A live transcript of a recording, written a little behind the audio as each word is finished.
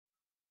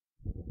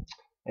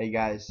Hey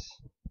guys,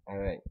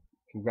 alright,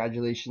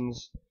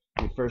 congratulations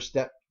on your first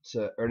step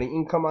to earning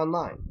income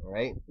online,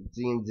 alright?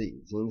 Z&Z.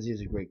 Z&Z is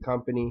a great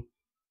company.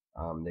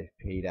 They've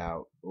paid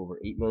out over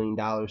 $8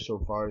 million so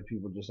far to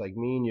people just like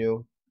me and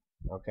you,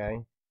 okay?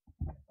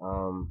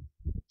 I'm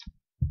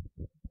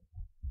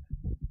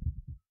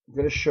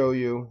going to show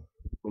you,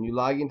 when you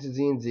log into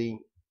Z&Z,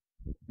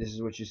 this is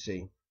what you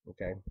see,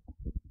 okay?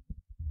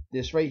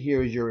 This right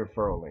here is your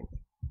referral link.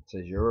 It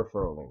says your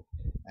referral link.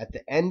 At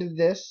the end of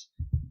this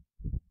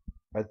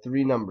are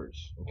 3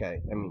 numbers, okay?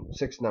 I mean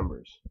 6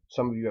 numbers.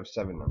 Some of you have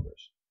 7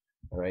 numbers,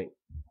 alright?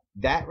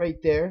 That right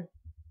there,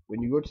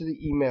 when you go to the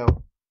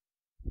email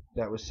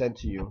that was sent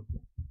to you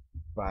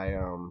by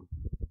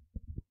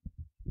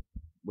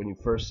when you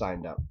first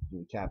signed up to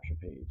the capture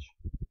page,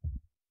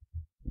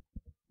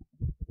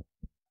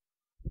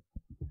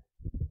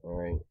 all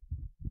right.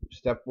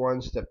 Step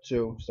 1, step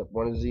 2. Step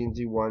 1 is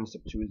Z&Z1.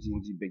 Step 2 is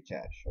Z&Z Big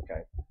Cash.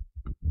 Okay.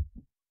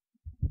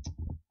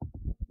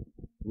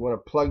 You want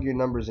to plug your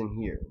numbers in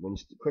here. When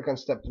you click on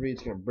step 3,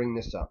 it's going to bring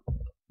this up.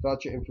 Fill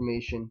out your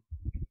information.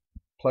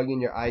 Plug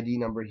in your ID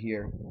number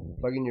here.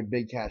 Plug in your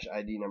Big Cash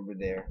ID number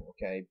there.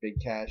 Okay.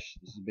 Big Cash.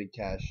 This is Big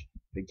Cash.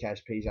 Big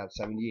Cash pays out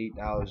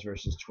 $78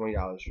 versus $20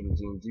 for the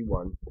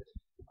Z&Z1.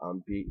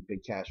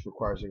 Big Cash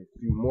requires a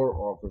few more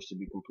offers to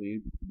be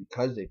completed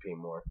because they pay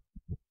more,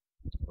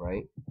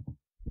 right?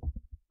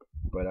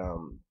 But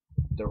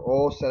they're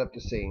all set up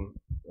the same,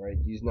 right?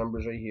 These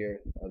numbers right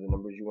here are the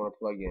numbers you want to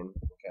plug in,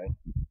 okay?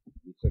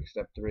 You click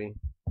step 3.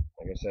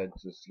 Like I said,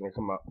 so it's going to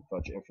come up, fill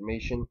out your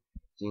information,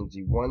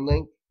 Z&Z1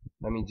 link,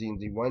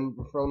 Z&Z1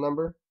 referral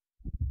number,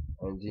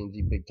 and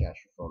Z&Z Big Cash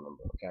referral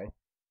number, okay?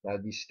 Now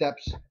these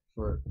steps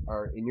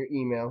are in your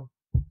email.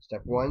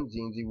 Step 1,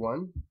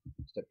 Z&Z1.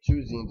 Step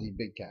 2, Z&Z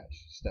Big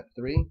Cash. Step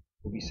 3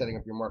 will be setting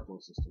up your marketing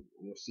system.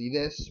 You'll see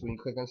this when you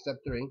click on step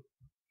 3,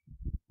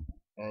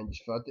 and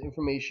just fill out the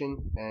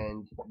information,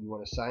 and you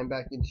want to sign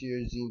back into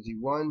your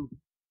Z&Z1,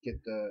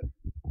 get the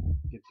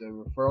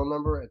referral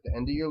number at the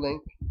end of your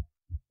link,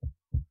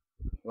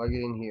 plug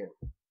it in here.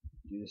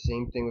 Do the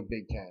same thing with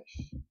Big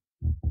Cash.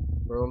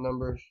 Referral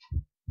numbers,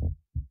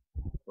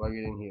 plug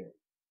it in here.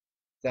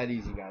 It's that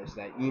easy, guys.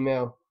 That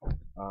email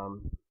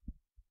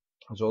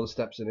has all the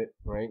steps in it,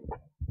 right?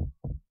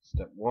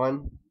 Step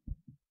 1,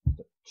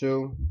 step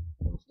 2,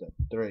 and step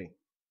 3.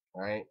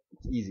 Alright?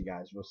 It's easy,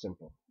 guys. Real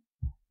simple.